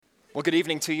Well, good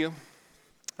evening to you.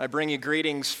 I bring you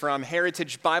greetings from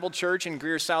Heritage Bible Church in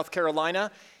Greer, South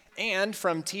Carolina, and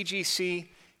from TGC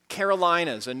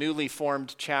Carolinas, a newly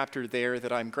formed chapter there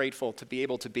that I'm grateful to be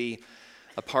able to be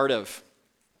a part of.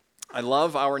 I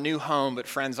love our new home, but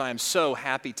friends, I am so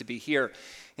happy to be here.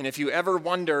 And if you ever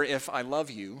wonder if I love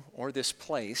you or this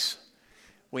place,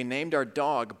 we named our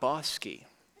dog Bosky.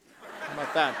 How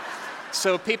about that?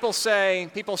 So people say,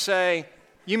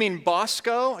 "You mean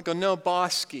Bosco?" I go, "No,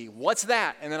 Bosky." "What's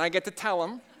that?" And then I get to tell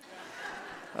them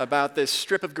about this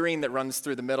strip of green that runs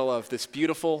through the middle of this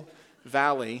beautiful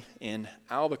valley in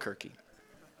Albuquerque.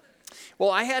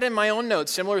 Well, I had in my own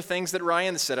notes similar things that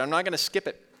Ryan said. I'm not going to skip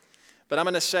it, but I'm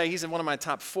going to say he's in one of my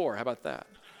top 4. How about that?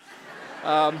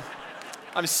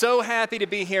 I'm so happy to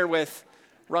be here with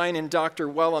Ryan and Dr.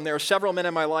 Wellum. There are several men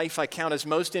in my life I count as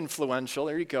most influential.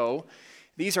 There you go.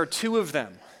 These are 2 of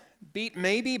them, beat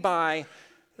maybe by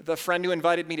the friend who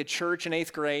invited me to church in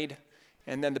 8th grade,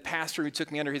 and then the pastor who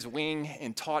took me under his wing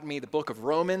and taught me the book of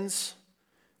Romans.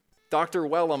 Dr.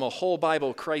 Wellum, a whole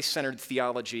Bible, Christ-centered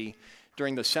theology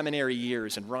during the seminary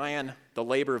years, and Ryan, the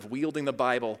labor of wielding the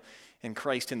Bible and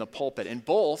Christ in the pulpit. And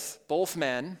both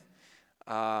men,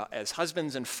 as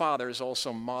husbands and fathers,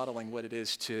 also modeling what it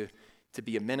is to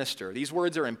be a minister. These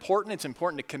words are important. It's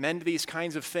important to commend these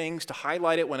kinds of things, to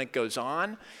highlight it when it goes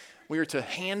on. We are to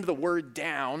hand the word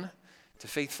down to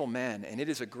faithful men, and it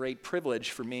is a great privilege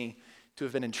for me to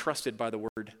have been entrusted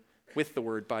with the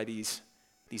word by these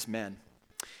men.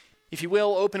 If you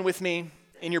will, open with me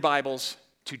in your Bibles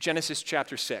to Genesis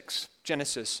chapter 6.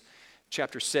 Genesis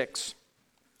chapter 6.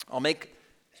 I'll make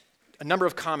a number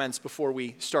of comments before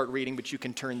we start reading, but you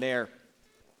can turn there.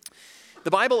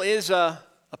 The Bible is a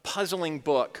puzzling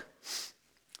book.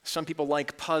 Some people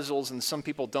like puzzles and some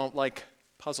people don't like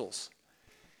puzzles.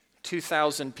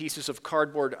 2,000 pieces of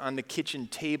cardboard on the kitchen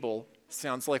table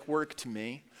sounds like work to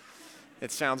me.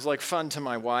 It sounds like fun to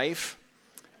my wife.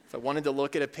 If I wanted to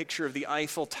look at a picture of the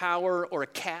Eiffel Tower or a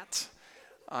cat,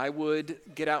 I would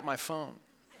get out my phone.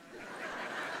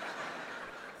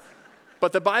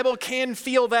 But the Bible can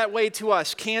feel that way to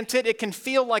us, can't it? It can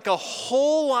feel like a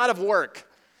whole lot of work.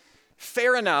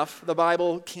 Fair enough, the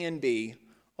Bible can be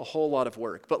a whole lot of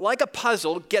work. But like a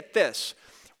puzzle, get this,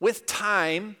 with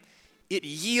time, it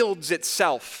yields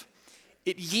itself.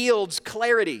 It yields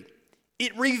clarity.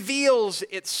 It reveals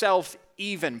itself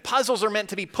even. Puzzles are meant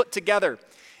to be put together.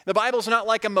 The Bible's not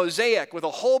like a mosaic with a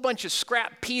whole bunch of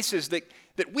scrap pieces that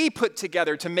we put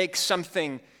together to make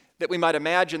something that we might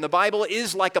imagine. The Bible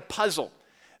is like a puzzle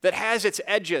that has its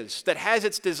edges, that has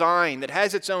its design, that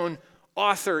has its own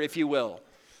author, if you will.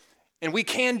 And we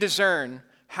can discern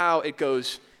how it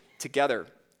goes together.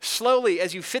 Slowly,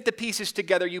 as you fit the pieces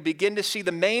together, you begin to see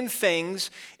the main things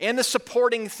and the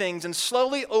supporting things, and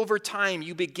slowly over time,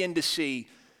 you begin to see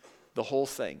the whole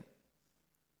thing.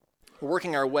 We're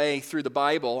working our way through the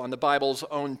Bible on the Bible's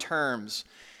own terms,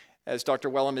 as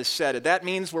Dr. Wellum has said. That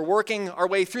means we're working our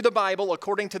way through the Bible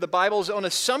according to the Bible's own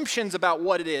assumptions about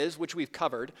what it is, which we've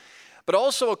covered, but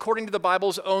also according to the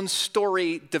Bible's own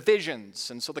story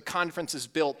divisions. And so the conference is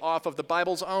built off of the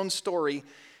Bible's own story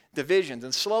divisions.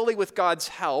 And slowly, with God's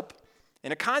help,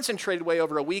 in a concentrated way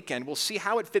over a weekend, we'll see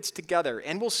how it fits together,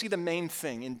 and we'll see the main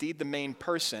thing, indeed the main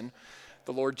person,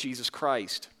 the Lord Jesus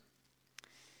Christ.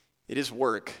 It is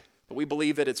work, but we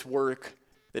believe that it's work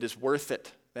that is worth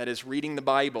it. That is, reading the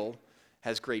Bible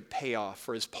has great payoff.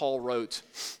 For as Paul wrote,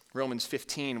 Romans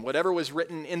 15, whatever was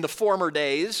written in the former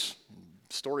days,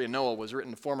 the story of Noah was written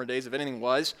in the former days, if anything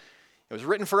was, it was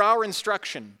written for our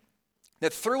instruction,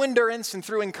 that through endurance and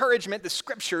through encouragement, the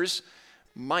Scriptures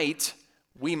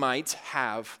we might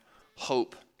have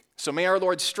hope. So may our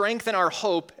Lord strengthen our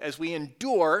hope as we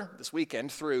endure this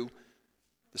weekend through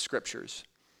the Scriptures.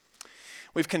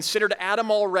 We've considered Adam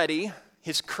already,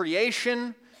 his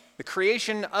creation, the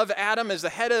creation of Adam as the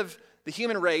head of the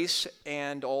human race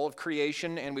and all of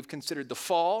creation, and we've considered the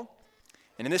fall.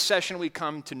 And in this session, we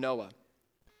come to Noah.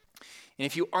 And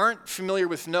if you aren't familiar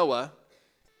with Noah,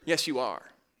 yes, you are.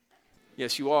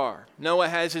 Yes, you are. Noah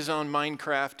has his own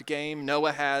Minecraft game.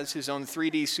 Noah has his own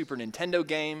 3D Super Nintendo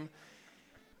game.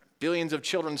 Billions of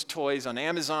children's toys on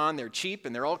Amazon. They're cheap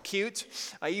and they're all cute.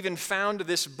 I even found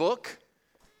this book,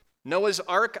 Noah's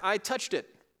Ark. I touched it.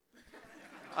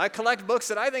 I collect books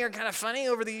that I think are kind of funny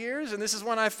over the years, and this is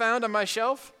one I found on my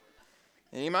shelf.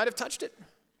 And you might have touched it.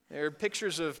 There are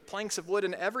pictures of planks of wood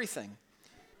and everything.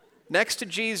 Next to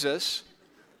Jesus,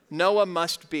 Noah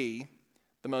must be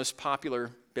the most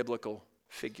popular biblical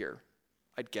figure,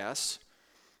 I'd guess.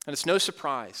 And it's no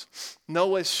surprise.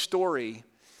 Noah's story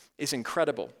is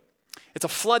incredible. It's a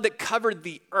flood that covered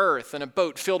the earth in a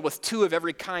boat filled with 2 of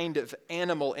every kind of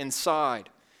animal inside.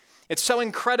 It's so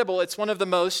incredible, it's one of the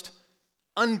most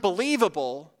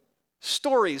unbelievable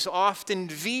stories, often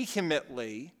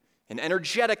vehemently and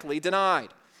energetically denied.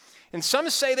 And some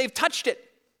say they've touched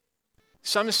it.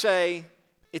 Some say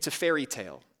it's a fairy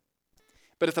tale.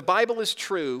 But if the Bible is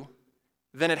true,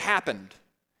 then it happened.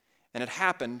 And it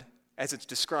happened as it's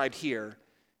described here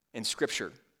in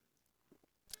Scripture.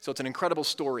 So it's an incredible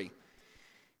story.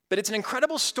 But it's an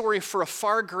incredible story for a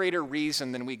far greater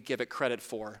reason than we give it credit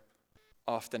for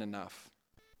often enough.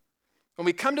 When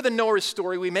we come to the Noah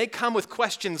story, we may come with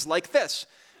questions like this.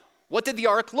 What did the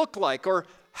ark look like? Or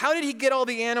how did he get all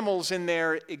the animals in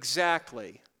there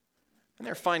exactly? And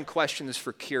they're fine questions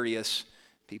for curious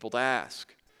people to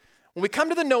ask. When we come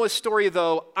to the Noah story,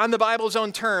 though, on the Bible's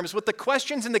own terms, with the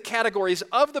questions and the categories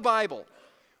of the Bible,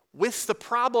 with the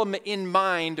problem in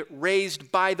mind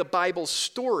raised by the Bible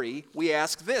story, we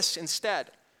ask this instead.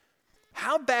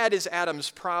 How bad is Adam's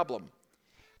problem?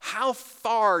 How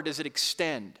far does it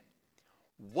extend?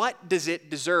 What does it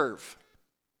deserve?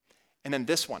 And then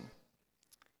this one.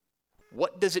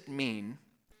 What does it mean,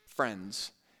 friends,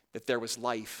 that there was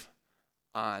life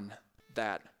on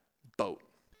that boat?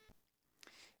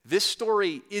 This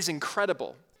story is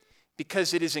incredible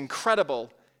because it is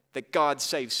incredible that God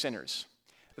saves sinners.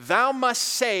 Thou must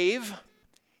save,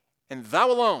 and thou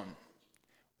alone.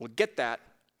 We'll get that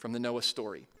from the Noah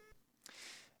story.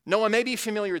 Noah may be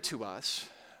familiar to us,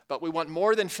 but we want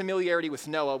more than familiarity with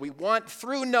Noah. We want,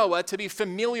 through Noah, to be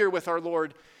familiar with our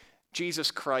Lord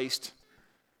Jesus Christ.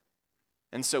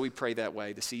 And so we pray that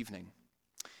way this evening.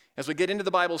 As we get into the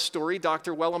Bible story,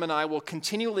 Dr. Wellum and I will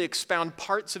continually expound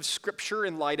parts of Scripture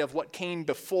in light of what came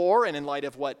before and in light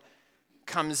of what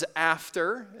comes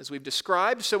after, as we've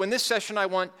described. So in this session, I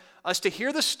want us to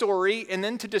hear the story and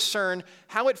then to discern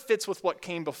how it fits with what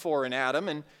came before in Adam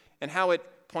and how it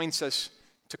points us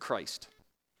to Christ.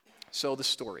 So the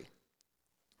story.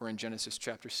 We're in Genesis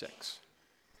chapter 6.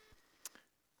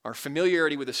 Our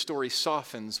familiarity with the story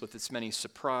softens with its many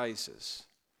surprises.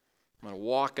 I'm going to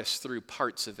walk us through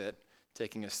parts of it,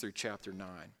 taking us through chapter 9.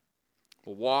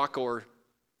 We'll walk or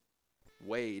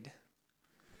wade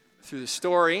through the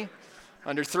story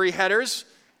under three headers: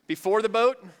 before the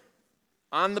boat,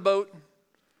 on the boat,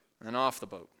 and off the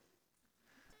boat.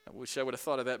 I wish I would have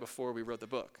thought of that before we wrote the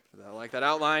book. I like that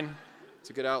outline. It's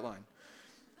a good outline.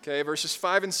 Okay, verses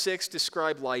 5 and 6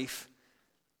 describe life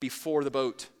before the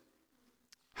boat.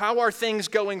 How are things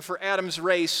going for Adam's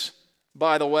race,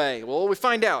 by the way? Well, we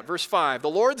find out. Verse 5, the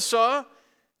Lord saw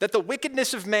that the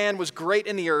wickedness of man was great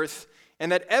in the earth,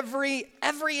 and that every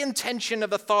intention of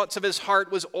the thoughts of his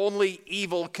heart was only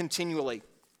evil continually.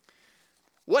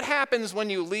 What happens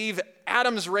when you leave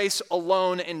Adam's race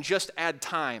alone and just add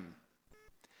time?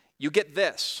 You get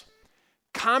this: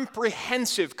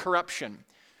 comprehensive corruption,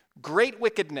 great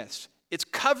wickedness. It's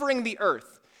covering the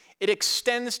earth. It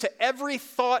extends to every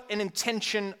thought and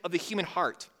intention of the human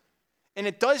heart. And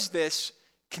it does this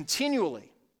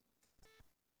continually.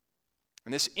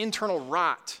 And this internal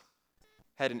rot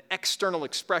had an external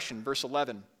expression. Verse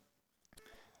 11.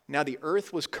 Now the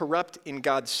earth was corrupt in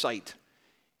God's sight,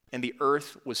 and the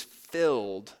earth was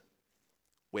filled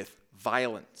with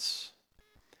violence.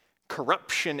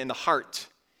 Corruption in the heart,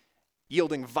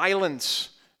 yielding violence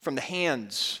from the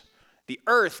hands. The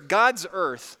earth, God's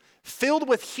earth, filled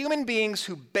with human beings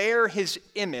who bear his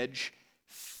image,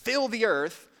 fill the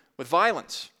earth with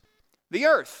violence. The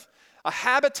earth, a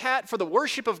habitat for the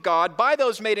worship of God by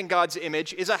those made in God's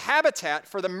image, is a habitat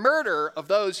for the murder of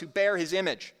those who bear his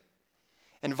image.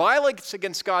 And violence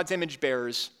against God's image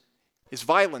bearers is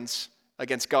violence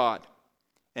against God.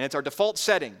 And it's our default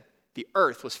setting. The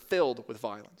earth was filled with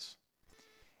violence.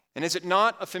 And is it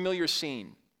not a familiar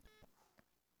scene?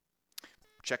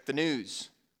 Check the news.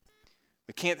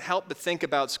 We can't help but think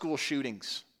about school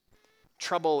shootings,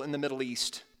 trouble in the Middle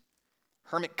East,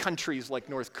 hermit countries like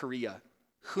North Korea.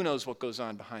 Who knows what goes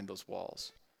on behind those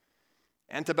walls?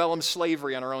 Antebellum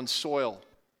slavery on our own soil,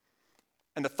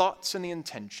 and the thoughts and the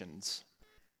intentions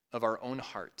of our own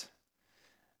heart,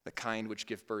 the kind which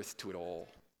give birth to it all.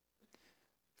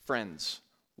 Friends,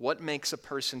 what makes a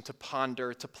person to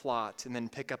ponder, to plot, and then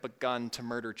pick up a gun to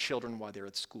murder children while they're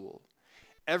at school?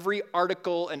 Every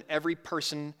article and every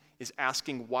person is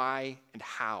asking why and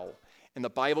how, and the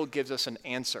Bible gives us an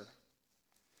answer.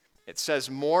 It says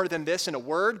more than this in a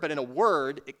word, but in a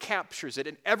word, it captures it,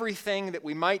 and everything that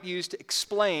we might use to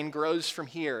explain grows from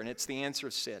here, and it's the answer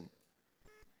of sin.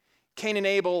 Cain and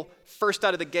Abel, first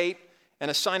out of the gate, and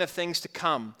a sign of things to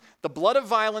come. The blood of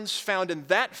violence found in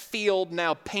that field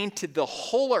now painted the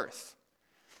whole earth.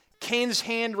 Cain's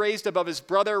hand raised above his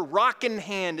brother, rock in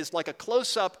hand, is like a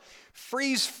close-up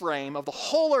freeze frame of the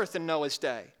whole earth in Noah's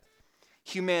day.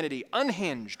 Humanity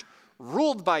unhinged,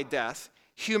 ruled by death,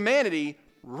 humanity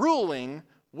ruling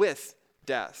with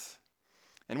death.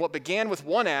 And what began with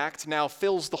one act now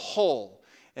fills the whole.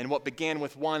 And what began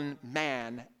with one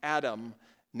man, Adam,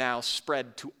 now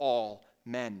spread to all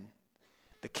men.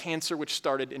 The cancer which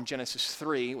started in Genesis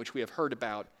 3, which we have heard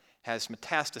about, has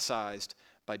metastasized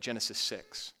by Genesis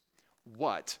 6.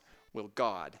 What will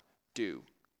God do?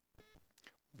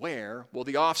 Where will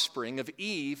the offspring of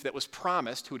Eve that was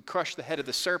promised, who would crush the head of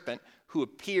the serpent, who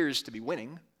appears to be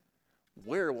winning,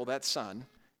 where will that son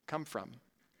come from?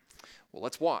 Well,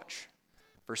 let's watch.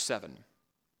 Verse 7.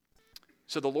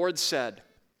 So the Lord said,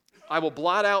 I will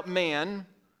blot out man,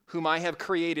 whom I have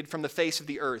created from the face of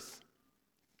the earth,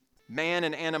 man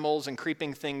and animals and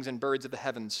creeping things and birds of the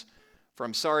heavens, for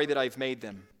I'm sorry that I've made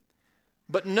them.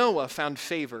 But Noah found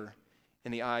favor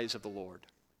in the eyes of the Lord.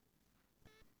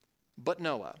 But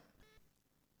Noah,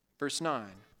 verse 9,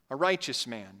 a righteous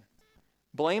man,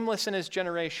 blameless in his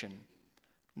generation,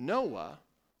 Noah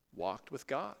walked with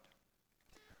God.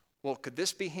 Well, could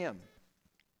this be him?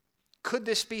 Could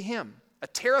this be him? A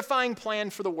terrifying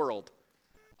plan for the world,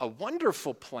 a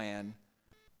wonderful plan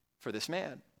for this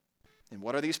man. And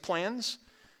what are these plans?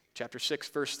 Chapter 6,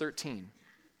 verse 13.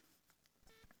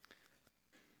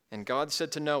 And God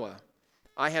said to Noah,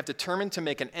 I have determined to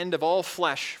make an end of all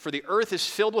flesh, for the earth is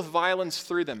filled with violence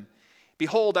through them.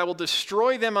 Behold, I will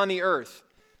destroy them on the earth.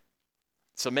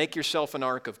 So make yourself an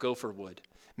ark of gopher wood.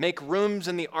 Make rooms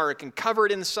in the ark and cover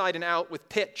it inside and out with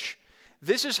pitch.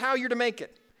 This is how you're to make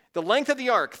it. The length of the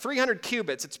ark, 300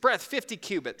 cubits. Its breadth, 50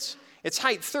 cubits. Its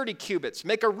height, 30 cubits.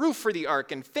 Make a roof for the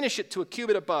ark and finish it to a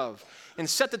cubit above. And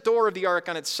set the door of the ark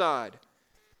on its side.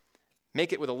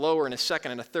 Make it with a lower and a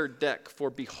second and a third deck. For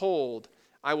behold,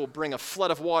 I will bring a flood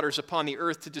of waters upon the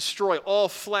earth to destroy all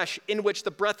flesh in which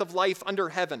the breath of life under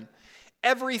heaven.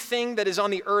 Everything that is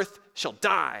on the earth shall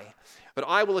die. But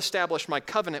I will establish my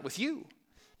covenant with you.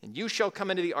 And you shall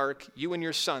come into the ark, you and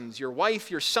your sons, your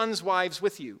wife, your sons' wives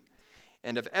with you.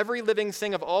 And of every living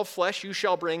thing of all flesh you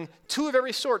shall bring 2 of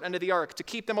every sort unto the ark to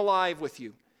keep them alive with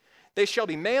you. They shall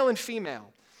be male and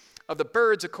female, of the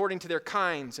birds according to their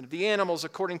kinds, and of the animals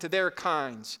according to their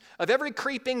kinds, of every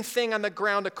creeping thing on the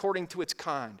ground according to its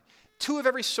kind. 2 of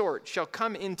every sort shall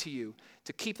come into you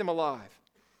to keep them alive.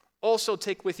 Also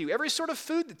take with you every sort of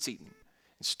food that's eaten,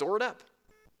 and store it up.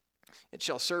 It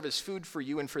shall serve as food for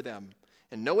you and for them.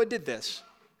 And Noah did this.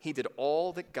 He did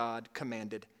all that God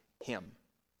commanded him.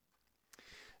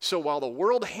 So while the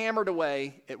world hammered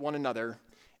away at one another,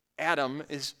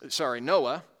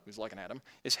 Noah, who's like an Adam,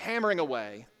 is hammering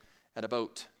away at a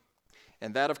boat.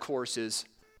 And that, of course, is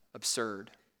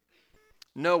absurd.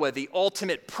 Noah, the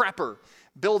ultimate prepper,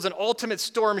 builds an ultimate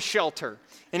storm shelter.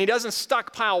 And he doesn't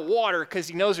stockpile water because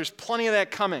he knows there's plenty of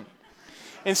that coming.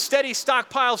 Instead, he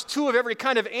stockpiles 2 of every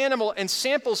kind of animal and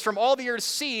samples from all the earth's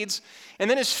seeds, and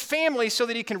then his family so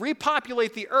that he can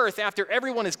repopulate the earth after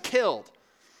everyone is killed.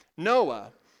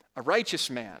 Noah, a righteous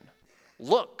man,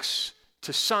 looks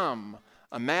to some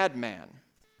a madman.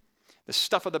 The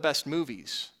stuff of the best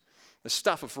movies, the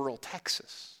stuff of rural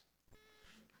Texas.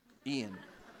 Ian.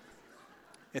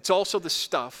 It's also the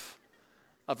stuff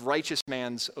of righteous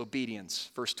man's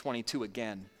obedience. Verse 22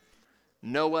 again.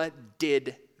 Noah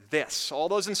did this. All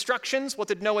those instructions, what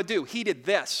did Noah do? He did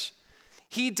this.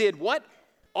 He did what?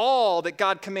 All that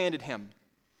God commanded him.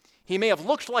 He may have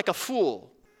looked like a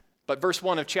fool, but verse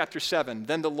 1 of chapter 7,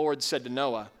 then the Lord said to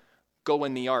Noah, go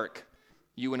in the ark,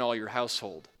 you and all your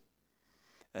household.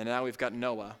 And now we've got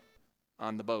Noah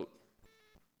on the boat.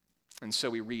 And so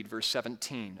we read verse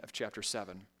 17 of chapter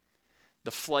 7.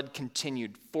 The flood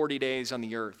continued 40 days on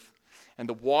the earth, and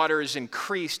the waters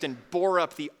increased and bore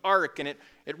up the ark, and it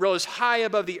rose high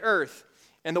above the earth,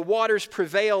 and the waters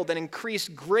prevailed and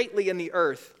increased greatly in the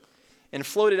earth, and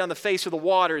floated on the face of the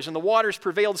waters, and the waters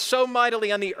prevailed so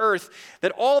mightily on the earth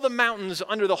that all the mountains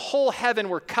under the whole heaven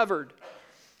were covered.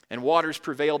 And waters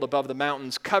prevailed above the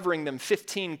mountains, covering them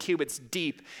 15 cubits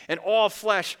deep, and all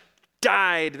flesh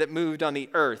died that moved on the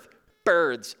earth,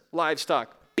 birds,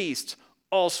 livestock, beasts,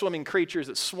 all swimming creatures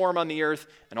that swarm on the earth,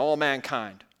 and all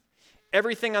mankind.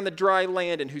 Everything on the dry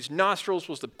land in whose nostrils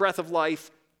was the breath of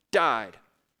life died.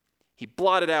 He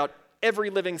blotted out every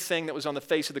living thing that was on the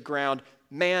face of the ground,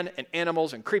 man and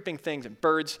animals and creeping things and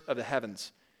birds of the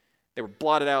heavens. They were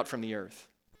blotted out from the earth.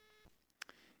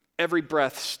 Every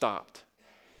breath stopped.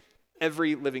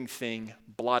 Every living thing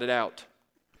blotted out.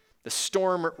 The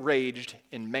storm raged,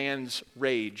 and man's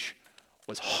rage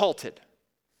was halted.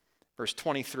 Verse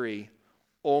 23,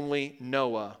 only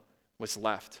Noah was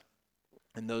left,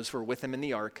 and those who were with him in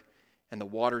the ark, and the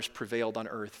waters prevailed on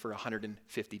earth for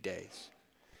 150 days.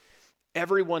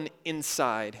 Everyone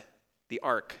inside the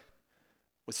ark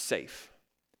was safe.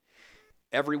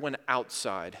 Everyone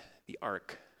outside the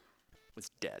ark was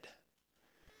dead.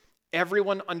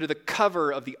 Everyone under the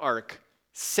cover of the ark,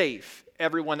 safe.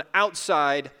 Everyone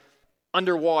outside,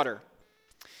 underwater.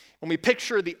 When we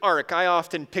picture the ark, I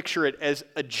often picture it as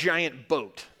a giant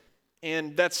boat.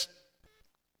 And that's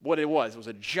what it was. It was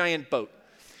a giant boat.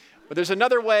 But there's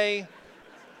another way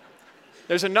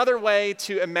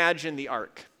to imagine the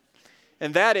ark.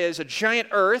 And that is a giant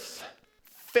earth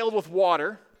filled with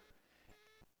water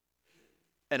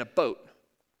and a boat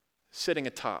sitting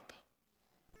atop.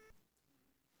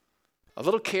 A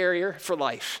little carrier for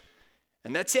life.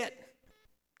 And that's it.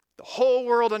 The whole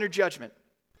world under judgment.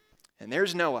 And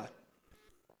there's Noah.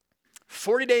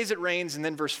 40 days it rains, and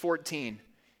then verse 14.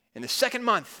 In the second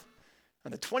month,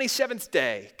 on the 27th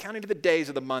day, counting to the days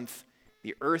of the month,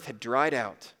 the earth had dried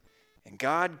out. And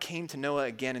God came to Noah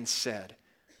again and said,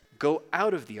 "Go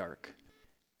out of the ark."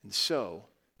 And so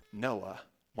Noah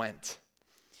went.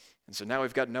 And so now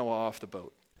we've got Noah off the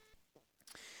boat.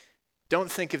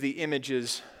 Don't think of the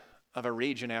images of a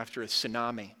region after a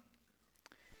tsunami.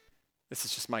 This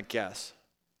is just my guess.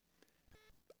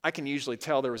 I can usually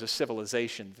tell there was a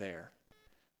civilization there.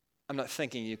 I'm not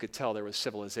thinking you could tell there was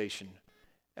civilization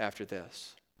after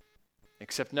this.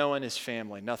 Except Noah and his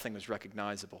family, nothing was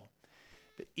recognizable.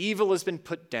 The evil has been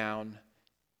put down,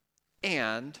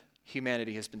 and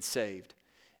humanity has been saved.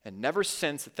 And never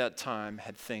since at that time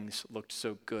had things looked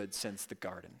so good since the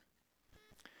garden.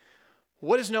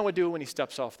 What does Noah do when he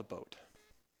steps off the boat?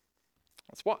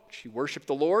 Let's watch. He worshiped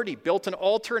the Lord. He built an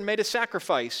altar and made a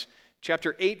sacrifice.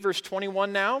 Chapter 8, verse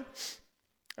 21 now.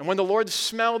 And when the Lord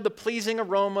smelled the pleasing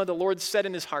aroma, the Lord said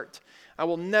in his heart, "I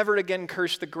will never again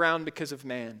curse the ground because of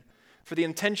man. For the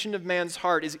intention of man's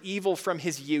heart is evil from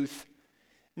his youth.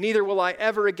 Neither will I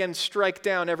ever again strike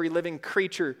down every living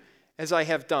creature as I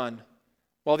have done.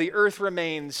 While the earth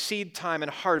remains, seed time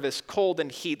and harvest, cold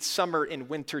and heat, summer and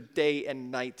winter, day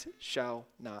and night shall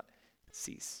not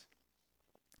cease."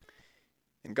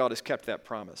 And God has kept that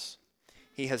promise.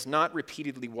 He has not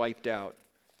repeatedly wiped out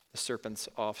the serpent's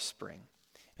offspring.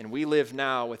 And we live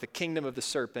now with the kingdom of the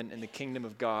serpent and the kingdom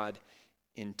of God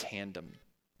in tandem.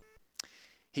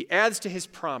 He adds to his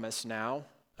promise now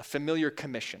a familiar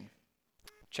commission.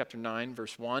 Chapter 9,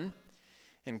 verse 1.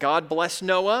 And God blessed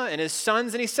Noah and his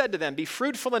sons, and he said to them, "Be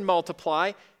fruitful and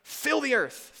multiply, fill the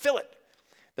earth, fill it.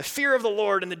 The fear of the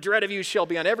Lord and the dread of you shall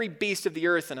be on every beast of the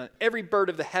earth and on every bird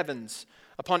of the heavens,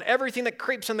 upon everything that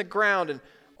creeps on the ground and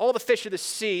all the fish of the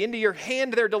sea. Into your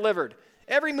hand they're delivered.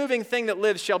 Every moving thing that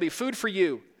lives shall be food for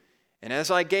you. And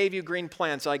as I gave you green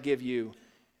plants, I give you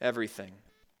everything."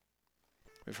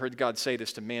 We've heard God say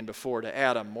this to man before, to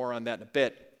Adam. More on that in a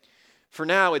bit. For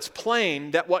now, it's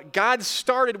plain that what God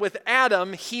started with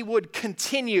Adam, he would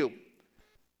continue.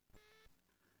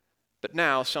 But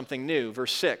now, something new.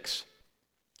 Verse 6.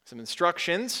 Some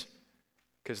instructions,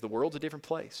 because the world's a different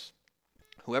place.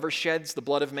 "Whoever sheds the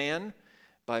blood of man,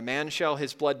 by man shall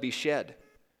his blood be shed.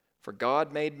 For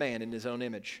God made man in his own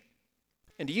image.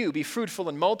 And you, be fruitful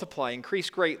and multiply, increase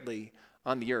greatly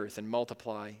on the earth and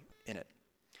multiply in it."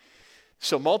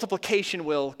 So multiplication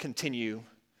will continue,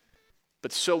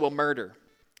 but so will murder.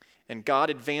 And God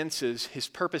advances his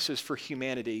purposes for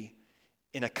humanity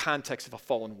in a context of a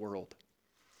fallen world.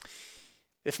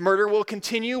 If murder will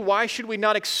continue, why should we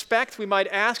not expect, we might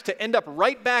ask, to end up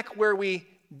right back where we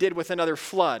did with another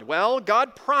flood? Well,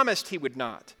 God promised he would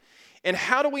not. And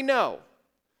how do we know?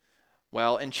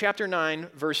 Well, in chapter 9,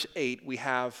 verse 8, we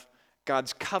have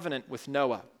God's covenant with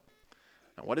Noah.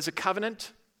 Now, what is a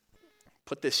covenant?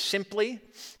 Put this simply,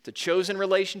 it's a chosen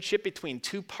relationship between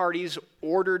two parties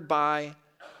ordered by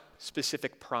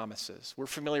specific promises. We're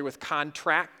familiar with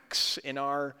contracts in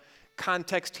our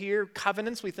context here.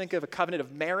 Covenants, we think of a covenant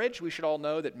of marriage. We should all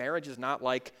know that marriage is not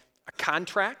like a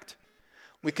contract.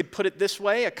 We could put it this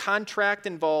way: a contract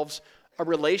involves a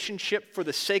relationship for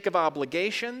the sake of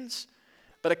obligations,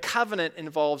 but a covenant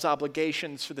involves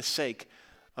obligations for the sake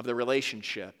of the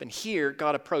relationship. And here,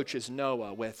 God approaches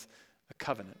Noah with a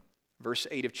covenant. Verse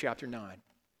 8 of chapter 9.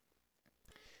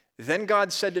 Then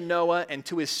God said to Noah and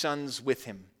to his sons with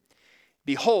him,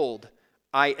 "Behold,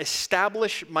 I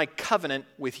establish my covenant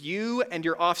with you and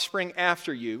your offspring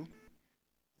after you,"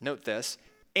 note this,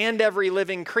 "and every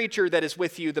living creature that is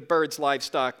with you, the birds,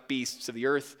 livestock, beasts of the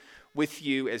earth, with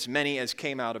you as many as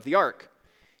came out of the ark.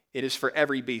 It is for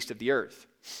every beast of the earth.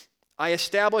 I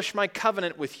establish my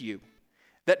covenant with you,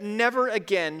 that never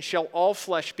again shall all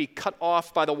flesh be cut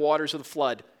off by the waters of the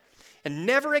flood, and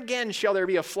never again shall there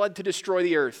be a flood to destroy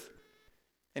the earth."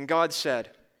 And God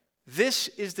said, "This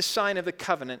is the sign of the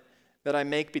covenant that I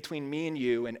make between me and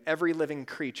you and every living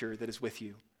creature that is with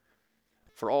you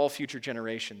for all future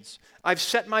generations. I've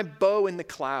set my bow in the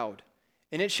cloud,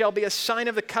 And it shall be a sign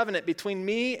of the covenant between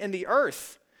me and the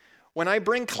earth. When I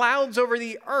bring clouds over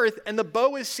the earth and the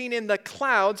bow is seen in the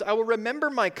clouds, I will remember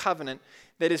my covenant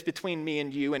that is between me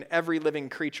and you and every living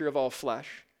creature of all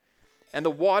flesh. And the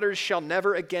waters shall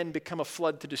never again become a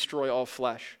flood to destroy all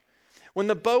flesh. When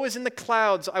the bow is in the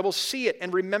clouds, I will see it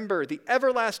and remember the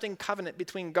everlasting covenant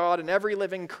between God and every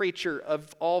living creature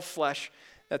of all flesh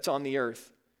that's on the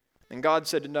earth. And God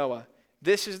said to Noah,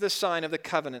 this is the sign of the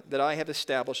covenant that I have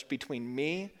established between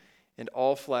me and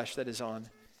all flesh that is on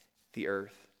the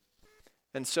earth.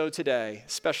 And so today,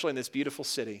 especially in this beautiful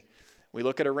city, we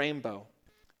look at a rainbow,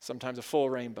 sometimes a full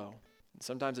rainbow,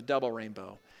 sometimes a double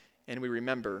rainbow, and we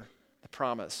remember the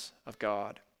promise of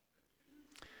God.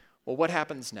 Well, what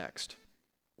happens next?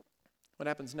 What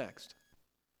happens next?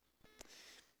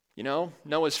 You know,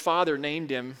 Noah's father named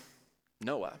him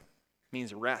Noah,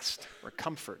 means rest or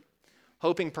comfort,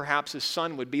 hoping perhaps his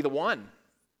son would be the one,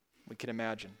 we can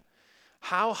imagine.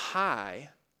 How high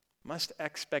must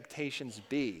expectations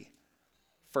be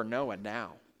for Noah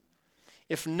now?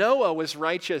 If Noah was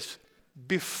righteous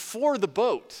before the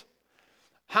boat,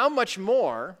 how much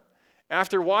more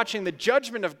after watching the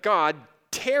judgment of God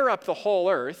tear up the whole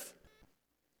earth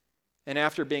and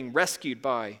after being rescued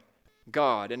by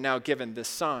God and now given this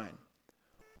sign?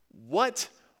 What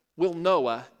will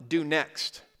Noah do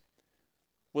next?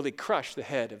 Will he crush the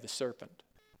head of the serpent?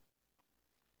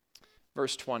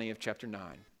 Verse 20 of chapter 9.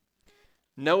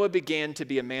 Noah began to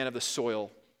be a man of the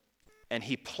soil, and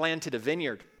he planted a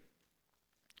vineyard.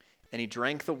 And he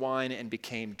drank the wine and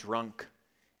became drunk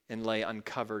and lay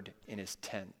uncovered in his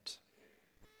tent.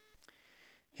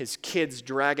 His kids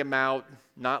drag him out,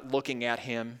 not looking at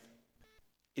him.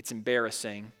 It's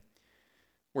embarrassing.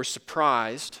 We're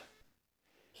surprised,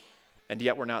 and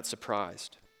yet we're not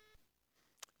surprised.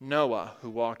 Noah, who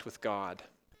walked with God,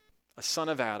 a son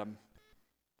of Adam,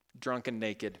 drunk and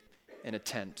naked in a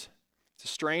tent. It's a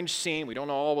strange scene. We don't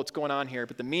know all what's going on here,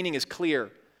 but the meaning is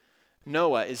clear.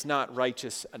 Noah is not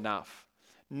righteous enough.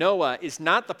 Noah is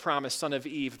not the promised son of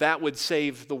Eve that would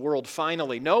save the world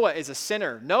finally. Noah is a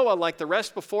sinner. Noah, like the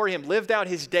rest before him, lived out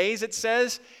his days, it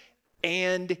says,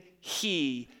 and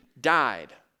he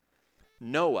died.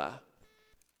 Noah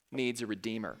needs a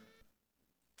redeemer.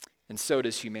 And so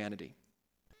does humanity.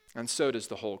 And so does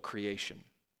the whole creation.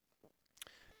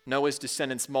 Noah's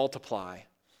descendants multiply.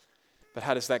 But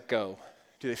how does that go?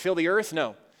 Do they fill the earth?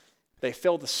 No. They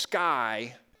fill the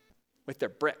sky with their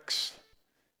bricks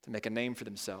to make a name for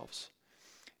themselves.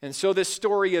 And so this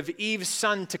story of Eve's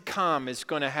son to come is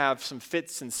going to have some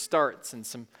fits and starts and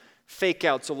some fake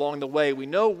outs along the way. We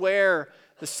know where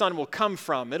the son will come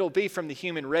from. It'll be from the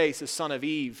human race, the son of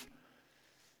Eve.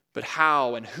 But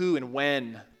how and who and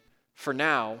when, for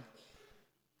now,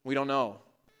 we don't know.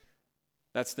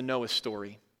 That's the Noah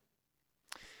story.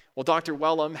 Well, Dr.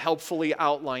 Wellum helpfully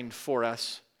outlined for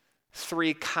us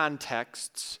 3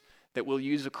 contexts that we'll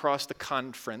use across the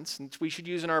conference and we should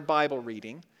use in our Bible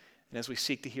reading and as we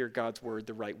seek to hear God's word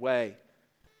the right way.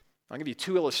 I'll give you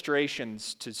 2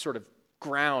 illustrations to sort of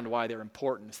ground why they're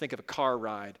important. Think of a car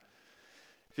ride.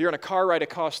 If you're on a car ride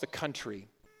across the country,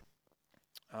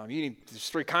 there's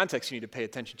 3 contexts you need to pay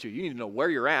attention to. You need to know where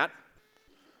you're at,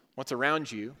 what's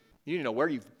around you. You need to know where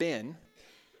you've been,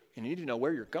 and you need to know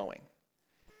where you're going.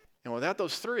 And without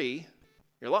those 3,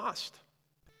 you're lost.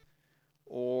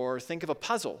 Or think of a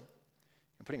puzzle.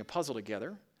 You're putting a puzzle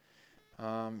together.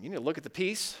 You need to look at the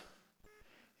piece,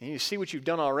 and you need to see what you've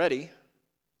done already.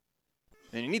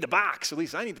 And you need the box. At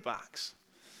least I need the box.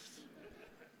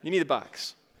 You need the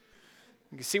box.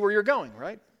 You can see where you're going,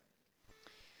 right?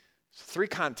 So 3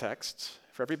 contexts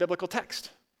for every biblical text.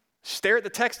 Stare at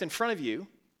the text in front of you,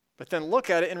 but then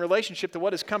look at it in relationship to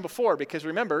what has come before, because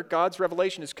remember, God's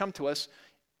revelation has come to us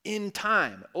in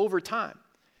time, over time.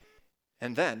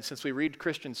 And then, since we read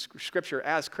Christian scripture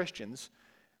as Christians,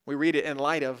 we read it in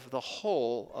light of the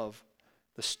whole of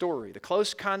the story, the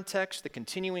close context, the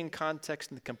continuing context,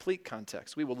 and the complete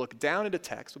context. We will look down at a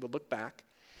text, we will look back,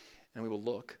 and we will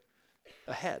look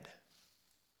ahead.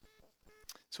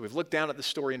 So we've looked down at the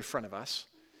story in front of us.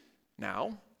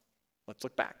 Now, let's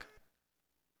look back.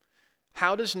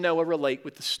 How does Noah relate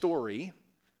with the story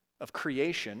of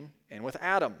creation and with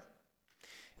Adam?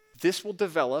 This will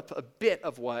develop a bit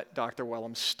of what Dr.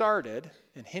 Wellum started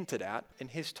and hinted at in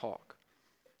his talk.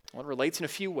 Well, it relates in a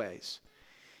few ways.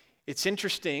 It's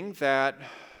interesting that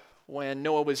when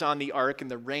Noah was on the ark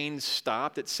and the rain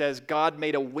stopped, it says God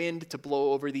made a wind to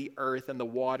blow over the earth and the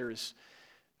waters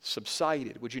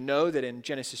subsided. Would you know that in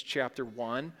Genesis chapter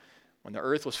 1, when the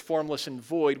earth was formless and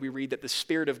void, we read that the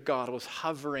Spirit of God was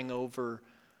hovering over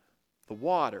the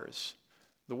waters.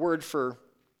 The word for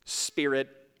spirit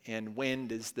and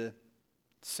wind is the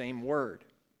Same word.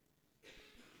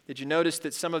 Did you notice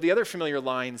that some of the other familiar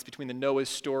lines between the Noah's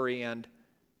story and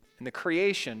the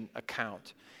creation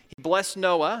account? He blessed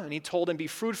Noah, and he told him, be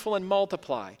fruitful and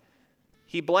multiply.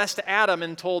 He blessed Adam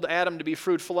and told Adam to be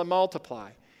fruitful and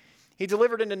multiply. He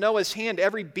delivered into Noah's hand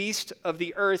every beast of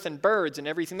the earth and birds and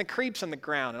everything that creeps on the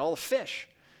ground and all the fish.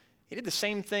 He did the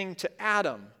same thing to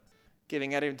Adam,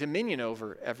 giving Adam dominion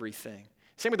over everything.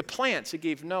 Same with the plants. He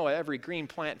gave Noah every green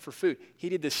plant for food. He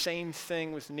did the same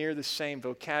thing with near the same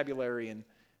vocabulary and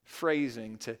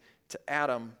phrasing to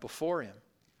Adam before him.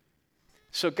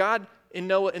 So God, in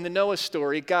the Noah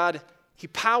story, God, he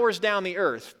powers down the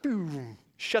earth, boom,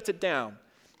 shuts it down, and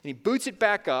he boots it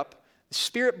back up. The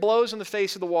Spirit blows on the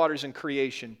face of the waters in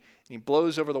creation, and he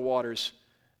blows over the waters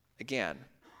again.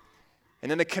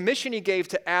 And then the commission he gave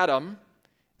to Adam,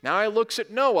 now he looks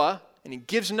at Noah, and he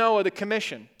gives Noah the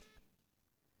commission.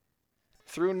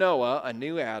 Through Noah, a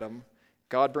new Adam,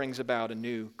 God brings about a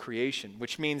new creation,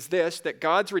 which means this, that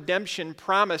God's redemption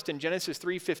promised in Genesis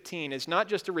 3:15 is not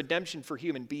just a redemption for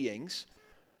human beings,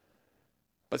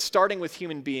 but starting with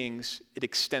human beings, it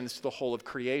extends to the whole of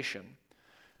creation.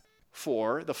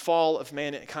 For the fall of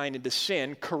mankind into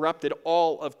sin corrupted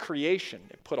all of creation.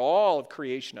 It put all of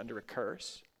creation under a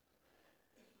curse.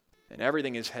 And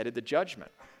everything is headed to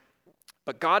judgment.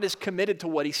 But God is committed to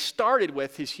what he started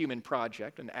with, his human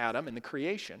project, and Adam and the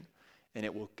creation, and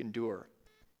it will endure.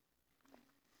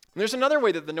 And there's another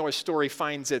way that the Noah story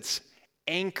finds its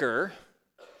anchor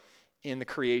in the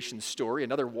creation story,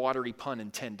 another watery pun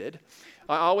intended.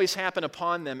 I always happen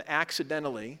upon them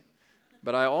accidentally,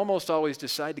 but I almost always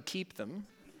decide to keep them.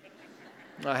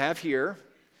 I have here.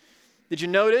 Did you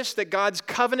notice that God's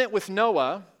covenant with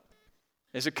Noah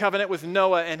is a covenant with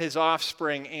Noah and his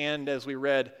offspring, and as we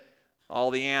read, all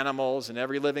the animals and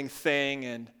every living thing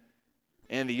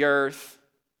and the earth?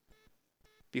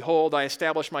 Behold, I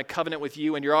establish my covenant with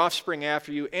you and your offspring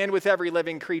after you, and with every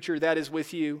living creature that is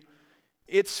with you.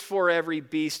 It's for every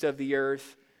beast of the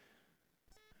earth.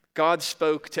 God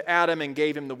spoke to Adam and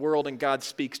gave him the world, and God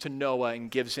speaks to Noah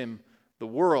and gives him the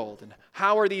world. And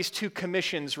how are these two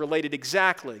commissions related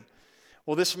exactly?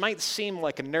 Well, this might seem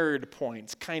like a nerd point.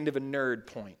 It's kind of a nerd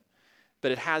point,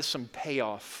 but it has some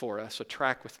payoff for us, so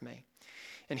track with me.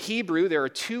 In Hebrew, there are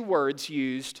two words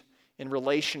used in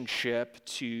relationship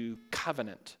to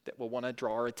covenant that we'll want to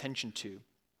draw our attention to.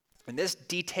 And this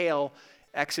detailed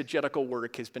exegetical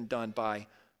work has been done by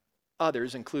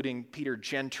others, including Peter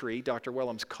Gentry, Dr.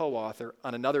 Wellum's co-author,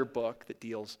 on another book that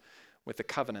deals with the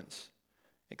covenants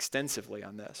extensively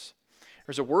on this.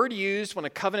 There's a word used when a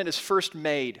covenant is first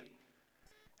made, and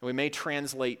we may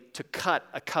translate to cut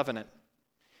a covenant.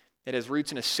 It has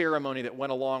roots in a ceremony that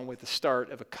went along with the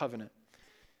start of a covenant.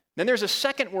 Then there's a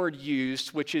second word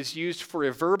used, which is used for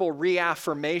a verbal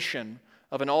reaffirmation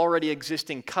of an already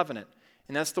existing covenant.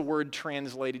 And that's the word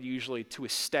translated usually to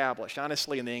establish.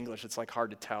 Honestly, in the English, it's like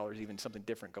hard to tell. There's even something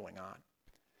different going on.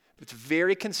 But it's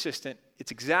very consistent.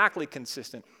 It's exactly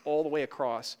consistent all the way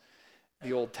across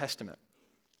the Old Testament.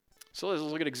 So let's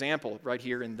look at an example right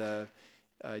here in the,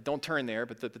 don't turn there,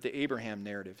 but the Abraham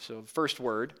narrative. So first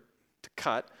word, to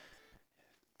cut.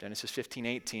 Genesis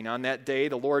 15:18. On that day,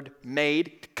 the Lord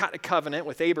cut a covenant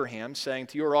with Abraham, saying,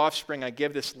 to your offspring I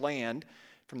give this land,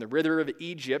 from the river of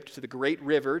Egypt to the great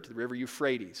river, to the river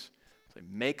Euphrates. So he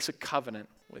makes a covenant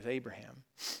with Abraham.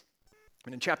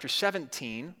 And in chapter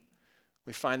 17,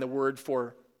 we find the word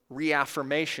for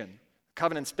reaffirmation. The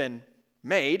covenant's been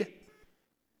made.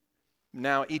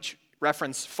 Now each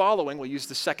reference following will use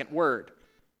the second word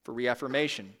for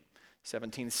reaffirmation.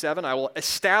 17:7, I will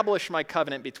establish my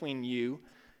covenant between you,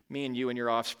 me and you and your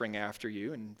offspring after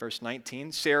you. In verse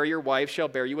 19, Sarah, your wife, shall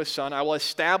bear you a son. I will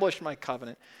establish my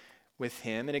covenant with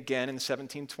him. And again in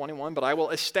 17:21, but I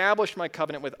will establish my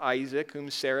covenant with Isaac, whom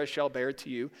Sarah shall bear to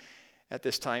you at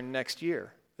this time next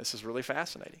year. This is really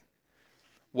fascinating.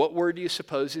 What word do you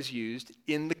suppose is used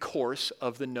in the course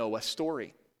of the Noah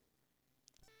story?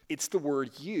 It's the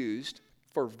word used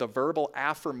for the verbal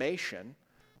affirmation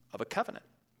of a covenant.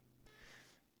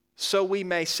 So we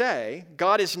may say,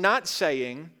 God is not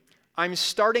saying, I'm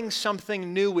starting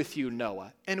something new with you,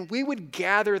 Noah. And we would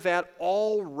gather that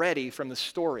already from the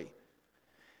story.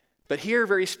 But here,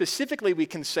 very specifically, we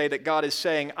can say that God is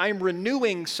saying, I'm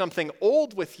renewing something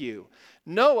old with you.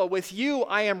 Noah, with you,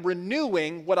 I am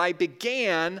renewing what I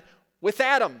began with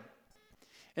Adam.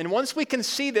 And once we can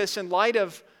see this in light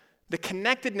of the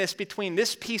connectedness between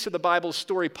this piece of the Bible's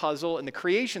story puzzle and the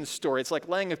creation story, it's like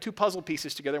laying two puzzle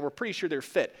pieces together, and we're pretty sure they're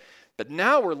fit. But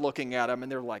now we're looking at them,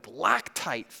 and they're like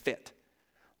Loctite fit.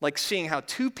 Like seeing how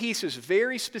two pieces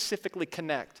very specifically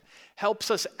connect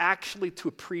helps us actually to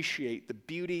appreciate the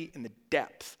beauty and the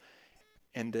depth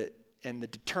and the and the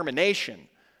determination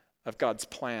of God's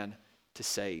plan to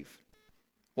save.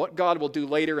 What God will do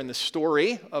later in the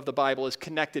story of the Bible is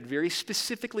connected very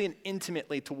specifically and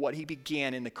intimately to what he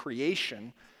began in the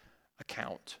creation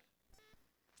account.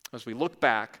 As we look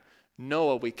back,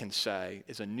 Noah, we can say,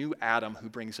 is a new Adam who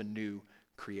brings a new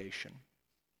creation.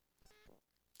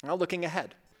 Now, looking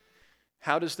ahead,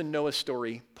 how does the Noah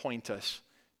story point us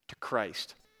to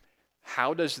Christ?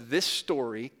 How does this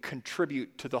story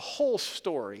contribute to the whole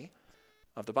story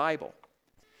of the Bible?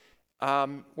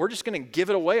 We're just going to give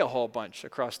it away a whole bunch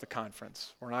across the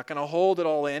conference. We're not going to hold it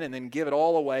all in and then give it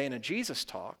all away in a Jesus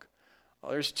talk.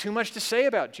 Well, there's too much to say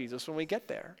about Jesus when we get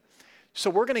there. So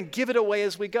we're going to give it away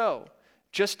as we go.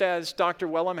 Just as Dr.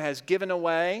 Wellham has given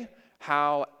away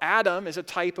how Adam is a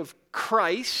type of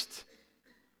Christ,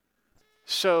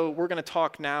 so we're going to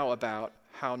talk now about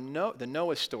how the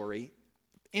Noah story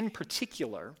in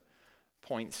particular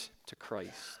points to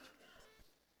Christ.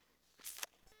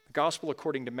 The Gospel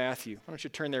according to Matthew. Why don't you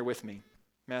turn there with me?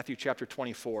 Matthew chapter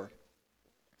 24.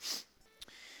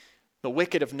 The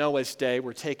wicked of Noah's day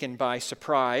were taken by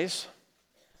surprise.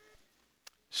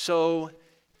 So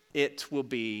it will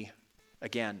be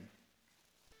again.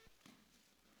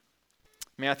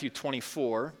 Matthew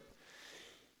 24,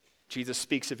 Jesus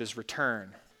speaks of his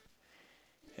return.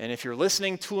 And if you're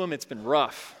listening to him, it's been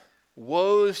rough.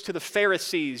 Woes to the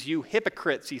Pharisees, you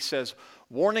hypocrites, he says,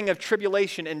 warning of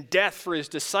tribulation and death for his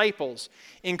disciples,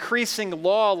 increasing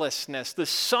lawlessness. The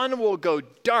sun will go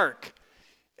dark.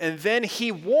 And then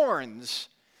he warns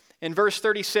in verse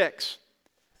 36,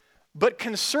 but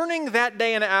concerning that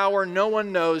day and hour, no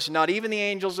one knows, not even the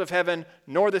angels of heaven,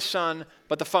 nor the Son,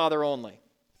 but the Father only.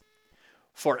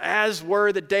 For as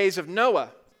were the days of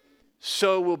Noah,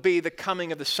 so will be the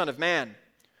coming of the Son of Man.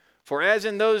 For as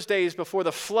in those days before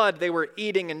the flood, they were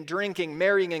eating and drinking,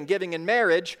 marrying and giving in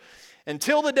marriage,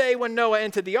 until the day when Noah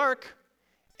entered the ark,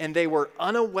 and they were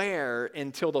unaware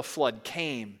until the flood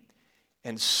came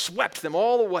and swept them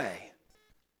all away.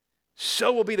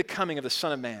 So will be the coming of the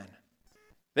Son of Man.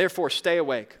 Therefore stay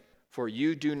awake, for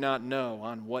you do not know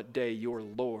on what day your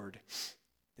Lord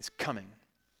is coming.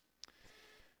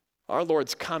 Our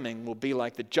Lord's coming will be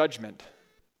like the judgment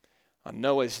on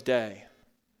Noah's day,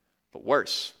 but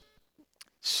worse.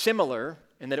 Similar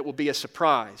in that it will be a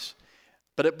surprise,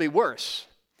 but it will be worse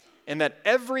in that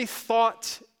every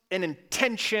thought and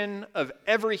intention of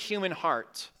every human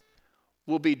heart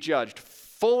will be judged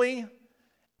fully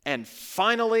and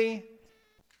finally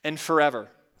and forever.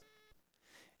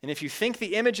 And if you think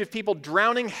the image of people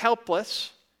drowning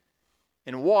helpless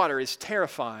in water is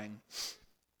terrifying,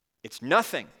 it's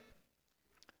nothing.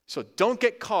 So don't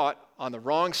get caught on the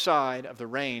wrong side of the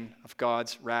reign of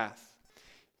God's wrath.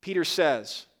 Peter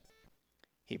says,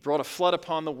 he brought a flood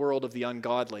upon the world of the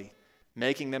ungodly,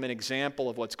 making them an example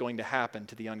of what's going to happen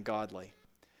to the ungodly.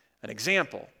 An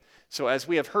example. So as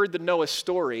we have heard the Noah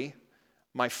story,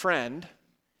 my friend,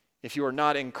 if you are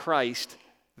not in Christ,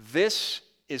 this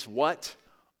is what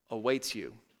awaits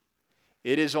you.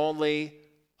 It is only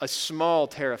a small,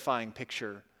 terrifying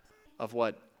picture of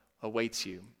what awaits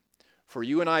you. For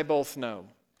you and I both know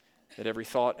that every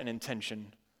thought and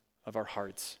intention of our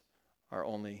hearts are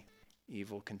only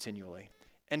evil continually.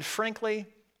 And frankly,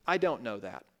 I don't know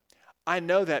that. I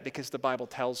know that because the Bible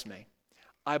tells me.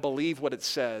 I believe what it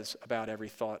says about every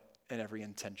thought and every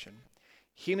intention.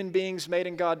 Human beings made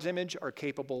in God's image are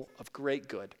capable of great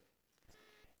good.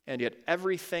 And yet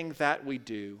everything that we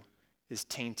do is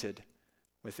tainted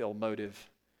with ill motive.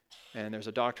 And there's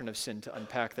a doctrine of sin to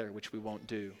unpack there, which we won't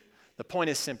do. The point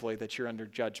is simply that you're under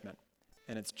judgment,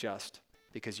 and it's just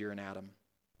because you're an Adam.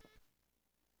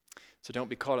 So don't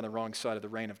be caught on the wrong side of the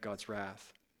reign of God's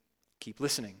wrath. Keep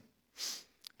listening.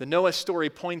 The Noah story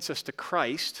points us to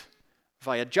Christ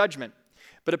via judgment,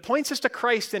 but it points us to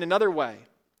Christ in another way,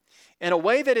 in a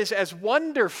way that is as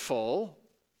wonderful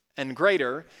and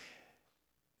greater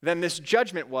than this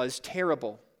judgment was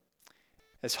terrible,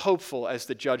 as hopeful as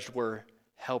the judged were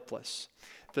helpless.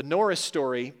 The Noah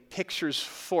story pictures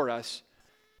for us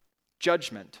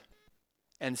judgment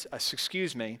and,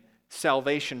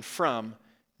 salvation from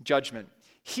judgment.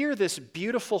 Hear this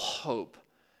beautiful hope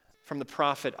from the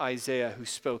prophet Isaiah, who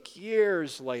spoke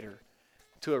years later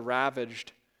to a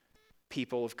ravaged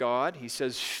people of God. He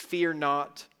says, "Fear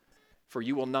not, for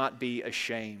you will not be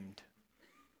ashamed."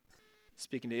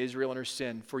 Speaking to Israel and her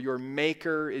sin, "For your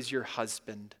Maker is your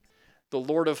husband. The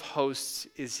Lord of hosts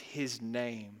is his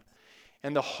name.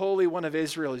 And the Holy One of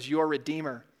Israel is your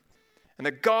Redeemer. And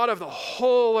the God of the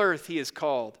whole earth he is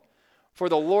called. For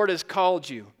the Lord has called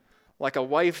you like a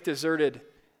wife deserted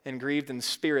and grieved in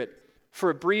spirit. For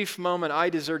a brief moment I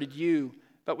deserted you,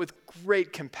 but with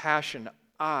great compassion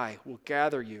I will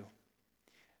gather you.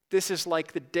 This is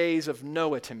like the days of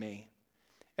Noah to me.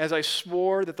 As I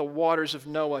swore that the waters of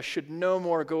Noah should no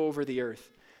more go over the earth,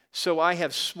 so I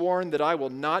have sworn that I will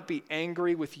not be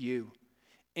angry with you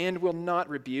and will not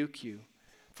rebuke you.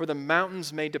 For the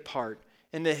mountains may depart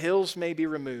and the hills may be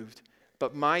removed,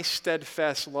 but my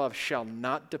steadfast love shall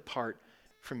not depart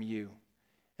from you,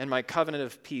 and my covenant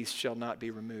of peace shall not be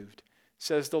removed,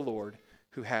 says the Lord,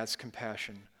 who has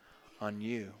compassion on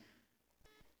you.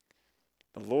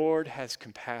 The Lord has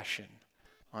compassion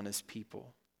on his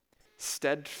people.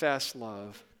 Steadfast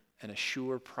love and a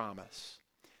sure promise.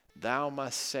 Thou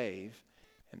must save,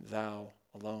 and thou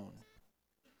alone.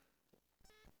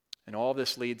 And all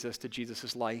this leads us to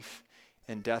Jesus' life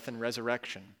and death and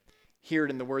resurrection. Hear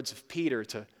it in the words of Peter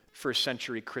to first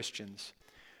century Christians.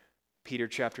 Peter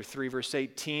chapter 3, verse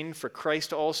 18, for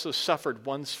Christ also suffered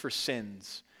once for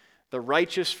sins, the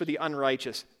righteous for the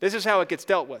unrighteous. This is how it gets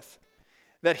dealt with.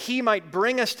 That he might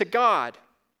bring us to God,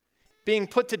 being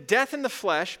put to death in the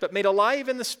flesh, but made alive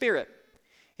in the Spirit,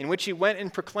 in which he went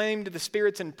and proclaimed to the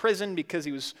spirits in prison because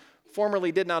he was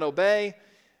formerly did not obey,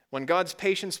 when God's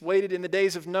patience waited in the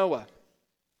days of Noah,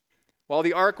 while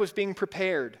the ark was being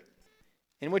prepared,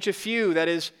 in which a few, that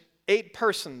is, 8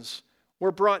 persons,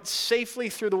 were brought safely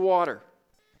through the water.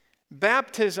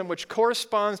 Baptism, which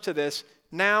corresponds to this,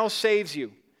 now saves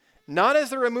you, not as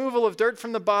the removal of dirt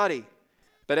from the body,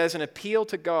 but as an appeal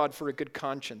to God for a good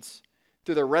conscience,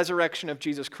 through the resurrection of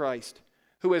Jesus Christ,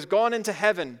 who has gone into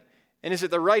heaven and is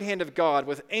at the right hand of God,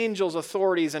 with angels,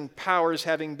 authorities, and powers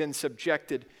having been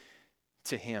subjected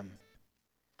to him.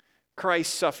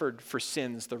 Christ suffered for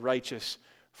sins, the righteous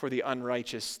for the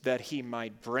unrighteous, that he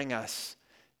might bring us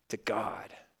to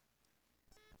God.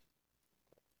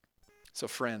 So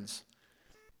friends,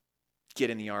 get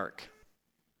in the ark.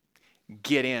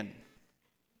 Get in.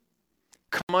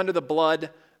 Come under the blood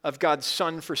of God's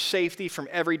Son for safety from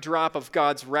every drop of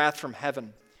God's wrath from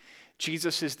heaven.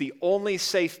 Jesus is the only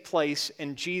safe place,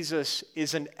 and Jesus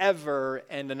is an ever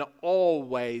and an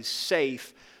always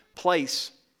safe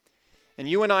place. And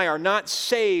you and I are not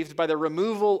saved by the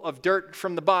removal of dirt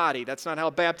from the body. That's not how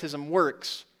baptism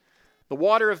works. The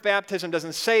water of baptism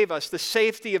doesn't save us. The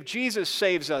safety of Jesus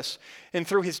saves us. And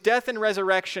through his death and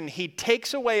resurrection, he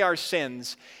takes away our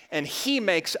sins, and he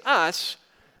makes us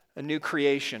a new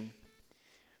creation.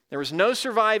 There was no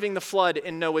surviving the flood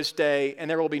in Noah's day, and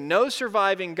there will be no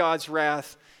surviving God's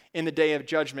wrath in the day of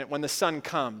judgment when the Son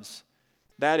comes.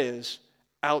 That is,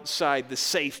 outside the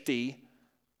safety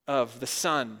of the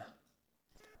Son.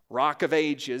 Rock of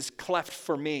ages, cleft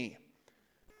for me.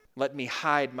 Let me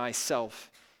hide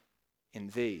myself in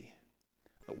thee.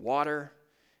 The water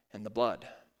and the blood.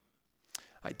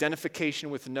 Identification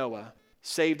with Noah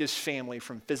saved his family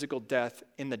from physical death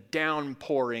in the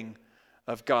downpouring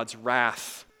of God's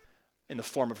wrath in the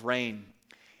form of rain.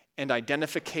 And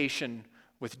identification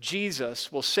with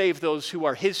Jesus will save those who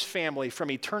are his family from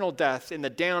eternal death in the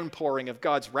downpouring of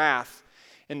God's wrath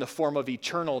in the form of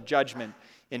eternal judgment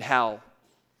in hell.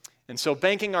 And so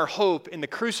banking our hope in the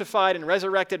crucified and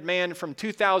resurrected man from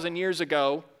 2,000 years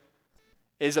ago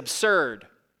is absurd.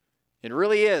 It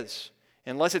really is,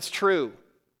 unless it's true.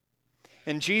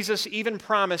 And Jesus even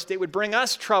promised it would bring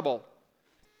us trouble.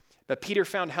 But Peter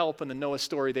found help in the Noah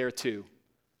story there too.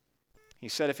 He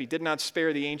said if he did not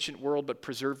spare the ancient world but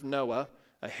preserved Noah,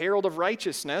 a herald of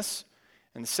righteousness,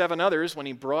 and 7 others when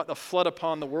he brought the flood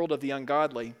upon the world of the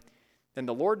ungodly, then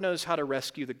the Lord knows how to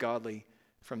rescue the godly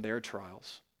from their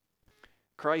trials.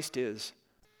 Christ is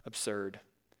absurd,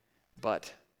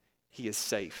 but he is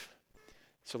safe.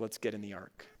 So let's get in the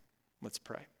ark. Let's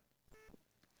pray.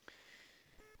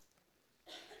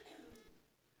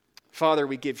 Father,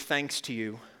 we give thanks to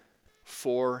you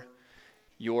for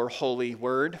your holy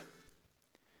word,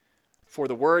 for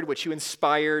the word which you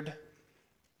inspired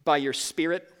by your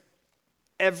Spirit,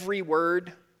 every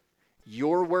word,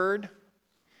 your word,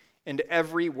 and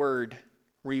every word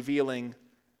revealing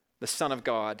the Son of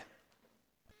God,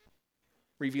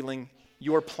 revealing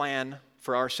your plan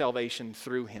for our salvation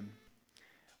through him.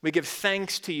 We give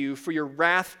thanks to you for your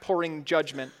wrath-pouring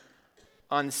judgment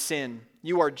on sin.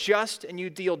 You are just and you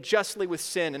deal justly with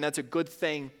sin, and that's a good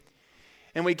thing.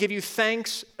 And we give you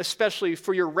thanks especially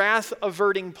for your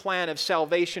wrath-averting plan of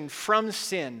salvation from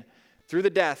sin through the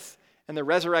death and the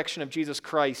resurrection of Jesus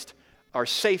Christ, our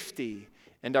safety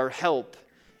and our help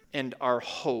and our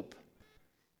hope,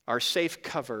 our safe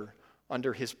cover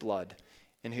under his blood,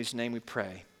 in whose name we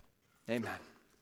pray. Amen.